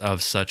evidence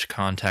of such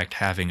contact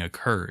having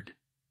occurred.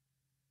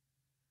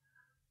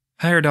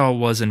 Heyerdahl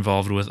was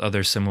involved with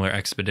other similar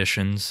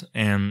expeditions,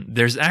 and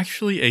there's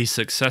actually a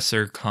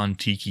successor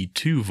Kon-Tiki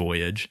II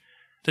voyage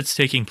that's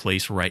taking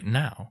place right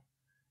now,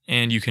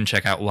 and you can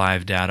check out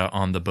live data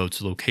on the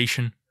boat's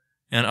location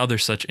and other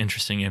such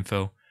interesting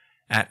info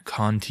at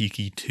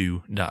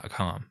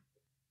kontiki2.com.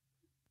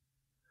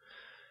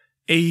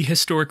 A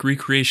historic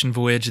recreation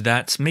voyage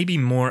that's maybe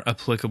more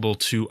applicable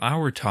to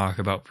our talk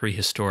about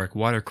prehistoric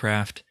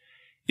watercraft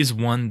is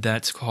one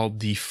that's called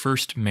the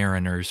First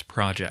Mariners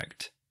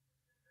Project.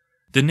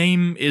 The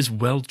name is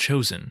well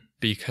chosen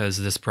because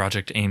this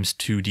project aims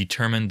to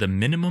determine the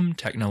minimum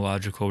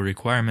technological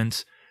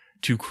requirements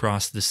to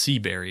cross the sea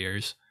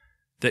barriers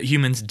that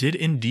humans did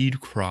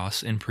indeed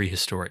cross in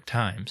prehistoric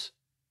times.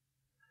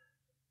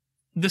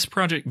 This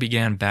project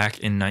began back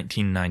in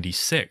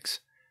 1996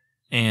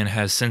 and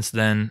has since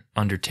then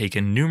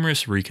undertaken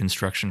numerous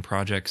reconstruction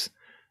projects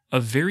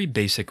of very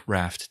basic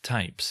raft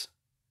types.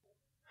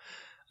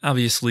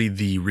 Obviously,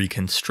 the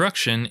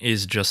reconstruction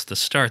is just the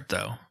start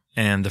though,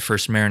 and the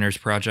First Mariners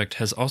Project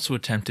has also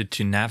attempted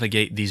to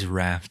navigate these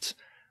rafts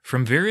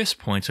from various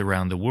points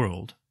around the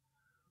world,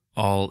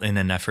 all in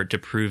an effort to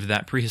prove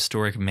that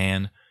prehistoric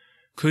man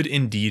could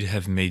indeed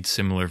have made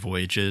similar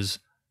voyages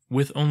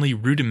with only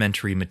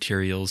rudimentary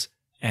materials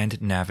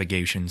and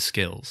navigation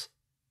skills.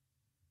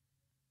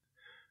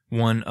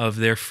 One of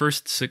their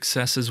first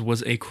successes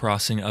was a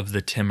crossing of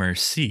the Timor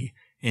Sea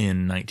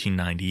in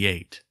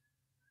 1998.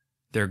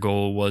 Their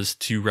goal was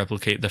to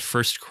replicate the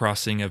first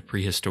crossing of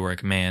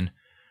prehistoric man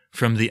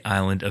from the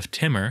island of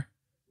Timor,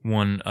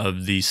 one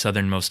of the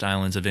southernmost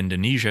islands of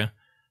Indonesia,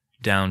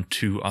 down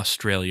to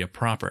Australia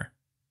proper.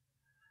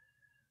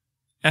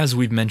 As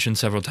we've mentioned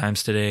several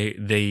times today,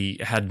 they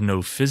had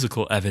no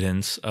physical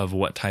evidence of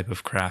what type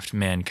of craft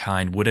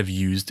mankind would have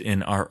used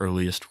in our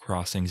earliest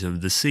crossings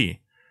of the sea,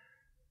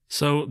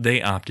 so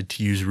they opted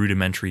to use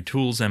rudimentary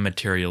tools and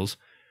materials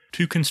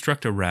to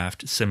construct a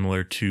raft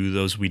similar to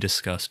those we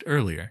discussed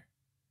earlier.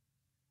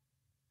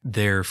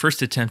 Their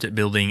first attempt at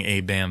building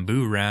a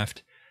bamboo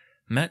raft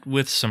met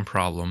with some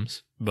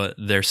problems, but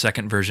their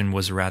second version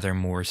was rather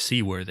more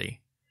seaworthy.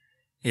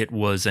 It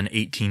was an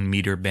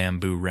 18-meter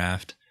bamboo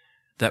raft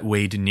that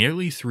weighed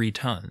nearly 3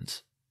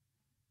 tons.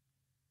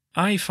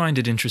 I find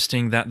it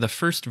interesting that the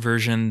first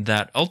version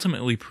that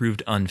ultimately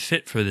proved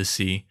unfit for the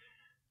sea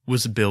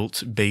was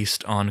built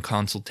based on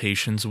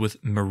consultations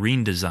with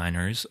marine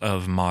designers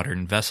of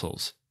modern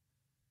vessels.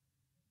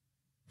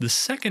 The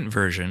second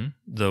version,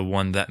 the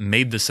one that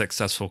made the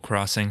successful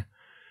crossing,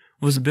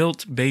 was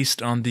built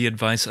based on the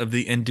advice of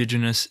the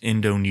indigenous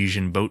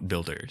Indonesian boat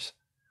builders,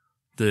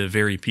 the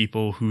very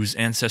people whose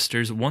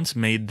ancestors once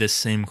made this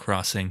same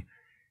crossing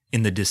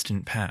in the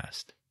distant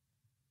past.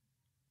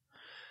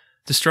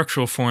 The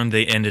structural form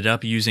they ended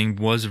up using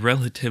was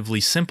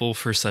relatively simple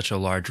for such a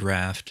large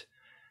raft,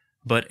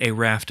 but a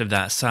raft of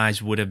that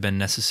size would have been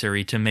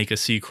necessary to make a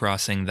sea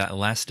crossing that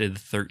lasted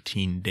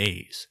 13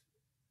 days.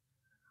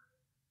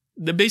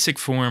 The basic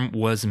form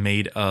was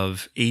made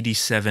of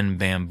 87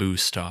 bamboo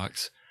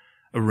stalks,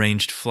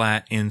 arranged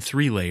flat in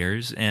 3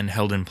 layers and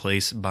held in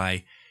place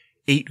by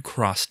 8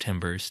 cross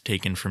timbers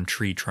taken from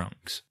tree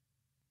trunks.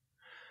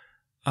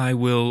 I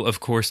will, of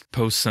course,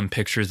 post some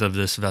pictures of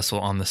this vessel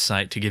on the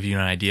site to give you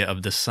an idea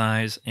of the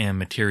size and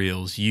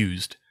materials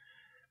used.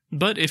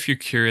 But if you're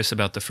curious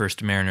about the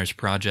First Mariners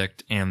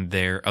Project and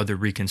their other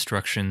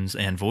reconstructions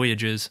and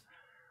voyages,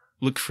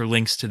 look for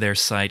links to their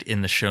site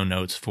in the show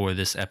notes for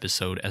this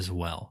episode as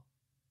well.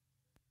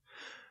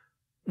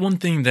 One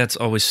thing that's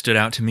always stood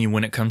out to me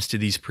when it comes to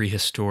these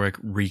prehistoric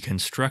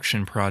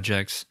reconstruction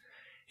projects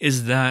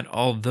is that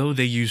although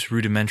they use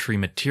rudimentary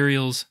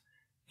materials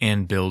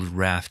and build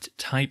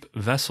raft-type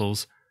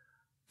vessels,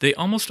 they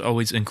almost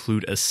always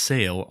include a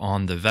sail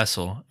on the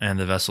vessel, and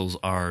the vessels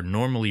are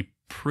normally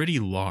pretty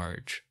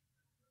large.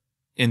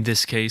 In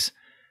this case,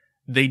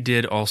 they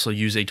did also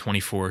use a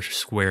 24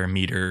 square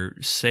meter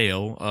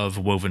sail of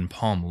woven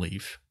palm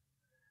leaf.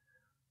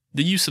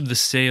 The use of the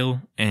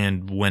sail,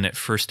 and when it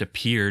first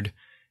appeared,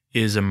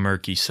 is a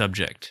murky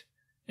subject,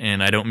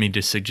 and I don't mean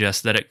to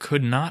suggest that it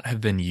could not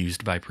have been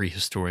used by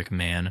prehistoric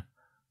man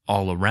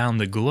all around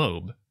the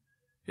globe.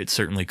 It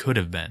certainly could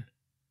have been.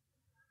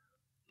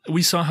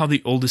 We saw how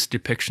the oldest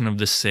depiction of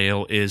the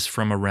sail is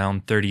from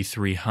around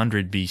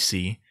 3300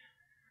 BC,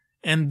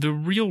 and the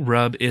real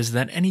rub is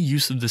that any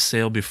use of the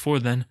sail before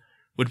then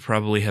would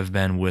probably have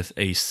been with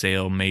a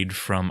sail made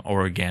from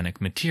organic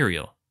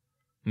material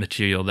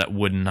that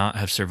would not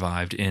have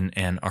survived in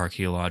an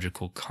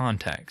archaeological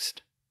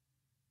context.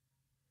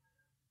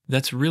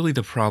 That's really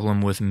the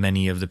problem with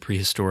many of the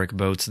prehistoric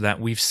boats that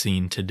we've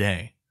seen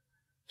today.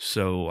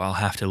 So I'll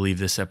have to leave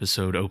this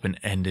episode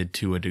open-ended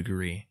to a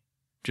degree,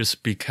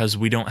 just because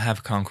we don't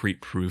have concrete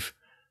proof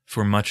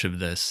for much of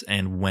this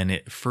and when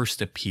it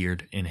first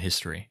appeared in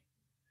history.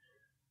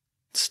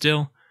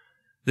 Still,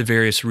 the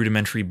various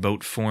rudimentary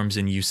boat forms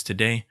in use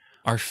today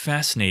are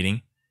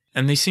fascinating,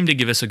 and they seem to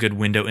give us a good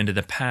window into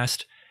the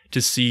past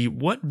to see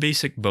what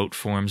basic boat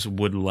forms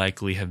would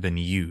likely have been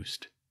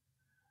used.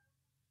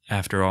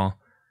 After all,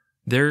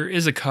 there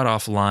is a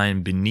cutoff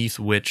line beneath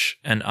which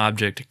an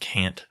object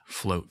can't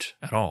float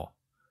at all.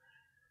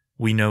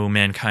 We know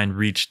mankind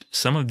reached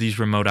some of these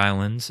remote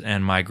islands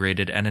and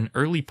migrated at an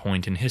early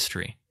point in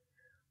history,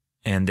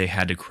 and they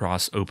had to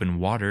cross open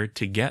water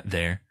to get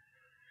there,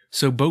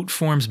 so boat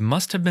forms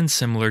must have been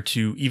similar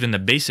to even the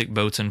basic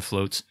boats and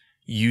floats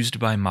used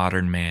by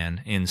modern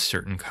man in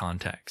certain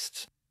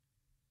contexts.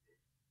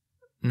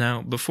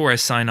 Now, before I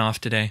sign off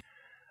today,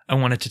 I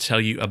wanted to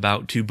tell you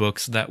about 2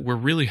 books that were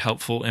really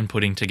helpful in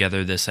putting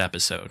together this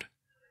episode.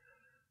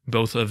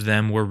 Both of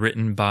them were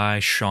written by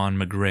Sean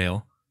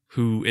McGrail,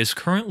 who is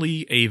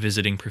currently a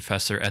visiting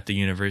professor at the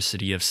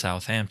University of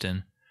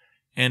Southampton,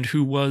 and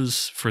who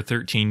was, for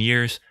 13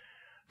 years,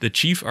 the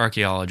chief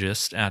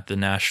archaeologist at the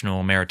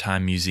National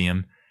Maritime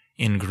Museum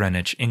in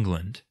Greenwich,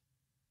 England.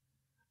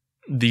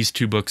 These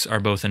 2 books are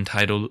both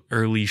entitled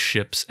Early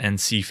Ships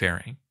and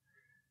Seafaring,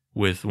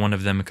 with one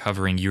of them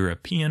covering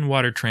European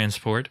water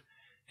transport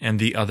and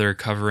the other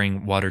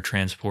covering water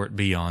transport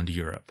beyond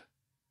Europe.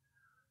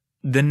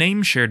 The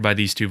name shared by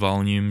these 2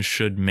 volumes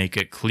should make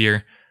it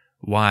clear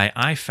why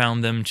I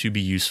found them to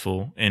be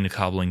useful in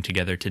cobbling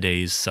together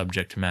today's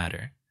subject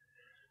matter.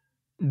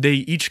 They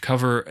each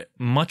cover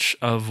much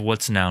of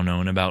what's now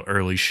known about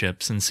early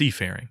ships and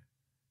seafaring,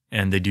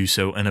 and they do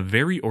so in a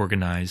very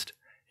organized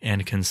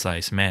and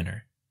concise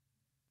manner.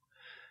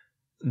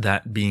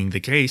 That being the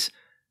case,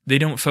 they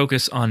don't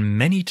focus on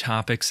many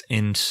topics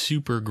in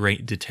super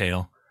great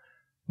detail,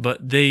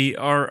 but they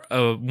are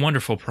a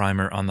wonderful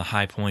primer on the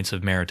high points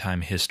of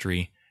maritime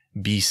history,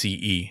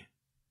 BCE.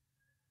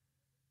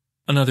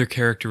 Another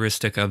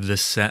characteristic of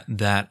this set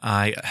that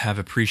I have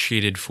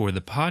appreciated for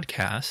the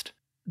podcast,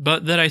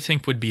 but that I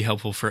think would be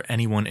helpful for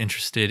anyone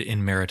interested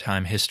in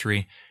maritime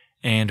history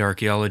and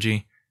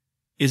archaeology,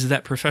 is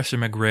that Professor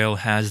McGrail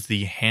has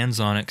the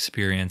hands-on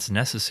experience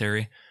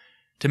necessary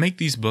to make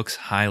these books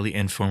highly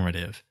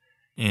informative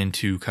and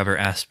to cover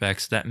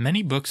aspects that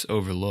many books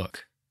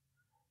overlook.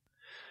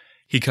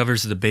 He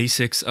covers the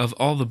basics of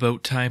all the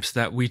boat types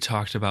that we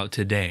talked about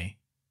today.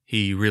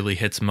 He really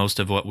hits most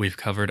of what we've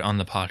covered on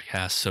the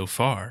podcast so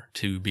far,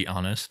 to be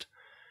honest.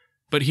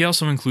 But he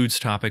also includes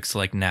topics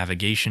like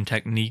navigation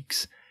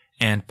techniques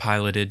and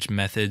pilotage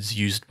methods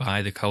used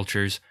by the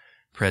cultures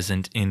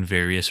present in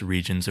various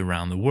regions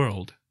around the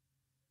world.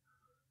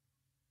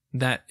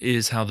 That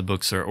is how the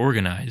books are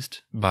organized,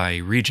 by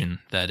region,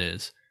 that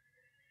is.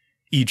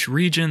 Each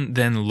region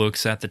then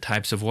looks at the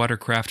types of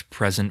watercraft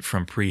present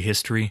from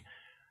prehistory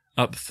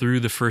up through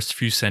the first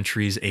few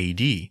centuries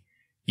AD,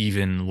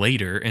 even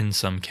later in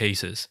some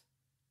cases.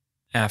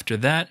 After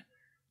that,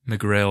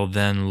 McGrail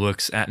then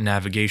looks at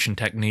navigation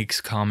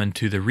techniques common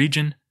to the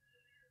region,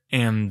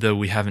 and though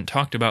we haven't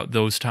talked about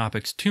those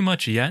topics too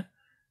much yet,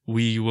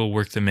 we will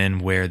work them in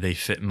where they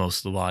fit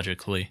most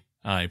logically,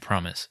 I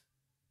promise.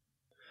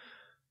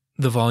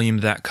 The volume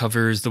that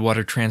covers the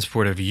water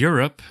transport of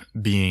Europe,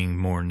 being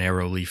more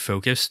narrowly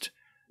focused,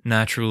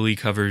 naturally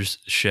covers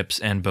ships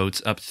and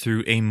boats up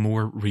through a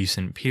more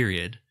recent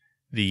period,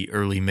 the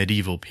early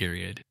medieval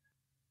period.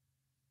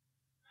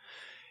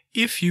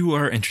 If you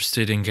are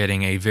interested in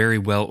getting a very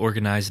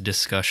well-organized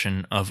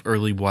discussion of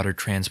early water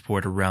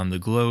transport around the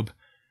globe,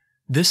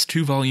 this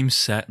 2-volume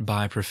set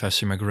by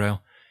Professor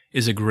McGrail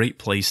is a great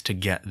place to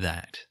get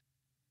that.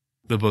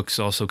 The books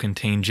also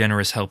contain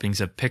generous helpings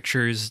of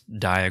pictures,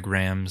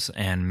 diagrams,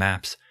 and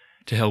maps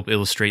to help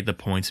illustrate the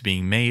points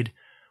being made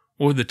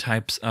or the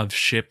types of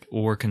ship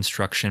or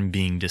construction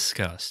being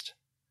discussed.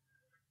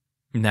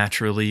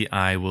 Naturally,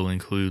 I will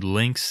include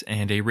links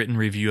and a written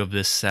review of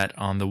this set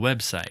on the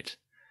website.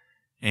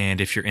 And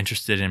if you're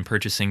interested in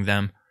purchasing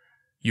them,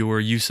 your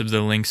use of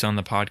the links on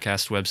the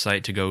podcast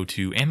website to go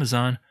to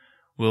Amazon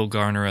will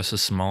garner us a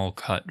small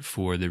cut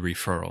for the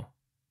referral.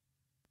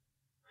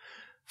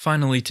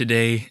 Finally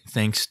today,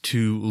 thanks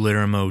to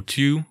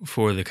Literamo2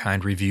 for the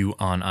kind review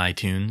on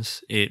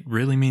iTunes. It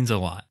really means a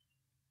lot.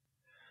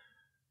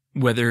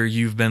 Whether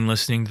you've been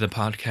listening to the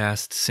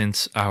podcast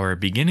since our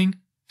beginning,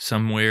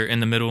 somewhere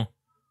in the middle,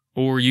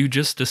 or you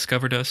just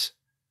discovered us,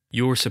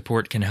 your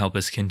support can help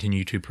us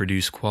continue to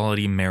produce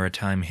quality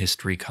maritime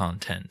history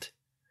content.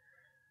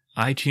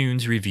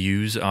 iTunes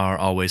reviews are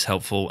always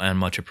helpful and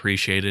much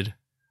appreciated.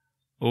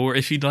 Or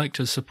if you'd like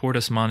to support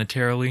us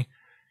monetarily,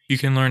 you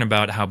can learn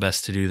about how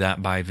best to do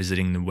that by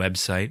visiting the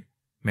website,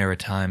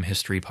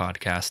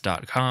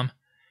 maritimehistorypodcast.com,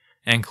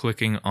 and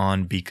clicking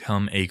on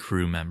Become a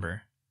Crew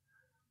Member.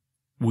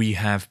 We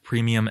have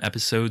premium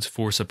episodes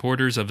for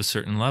supporters of a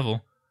certain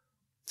level,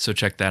 so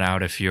check that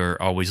out if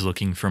you're always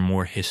looking for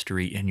more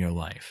history in your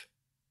life.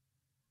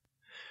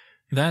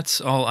 That's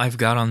all I've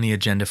got on the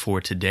agenda for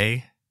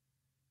today.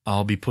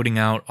 I'll be putting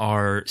out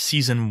our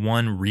Season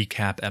 1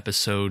 recap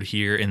episode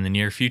here in the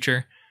near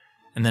future,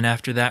 and then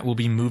after that we'll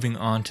be moving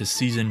on to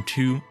Season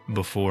 2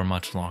 before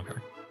much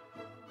longer.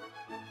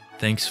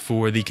 Thanks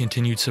for the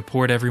continued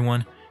support,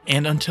 everyone,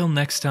 and until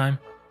next time,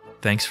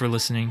 thanks for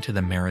listening to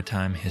the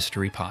Maritime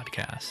History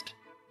Podcast.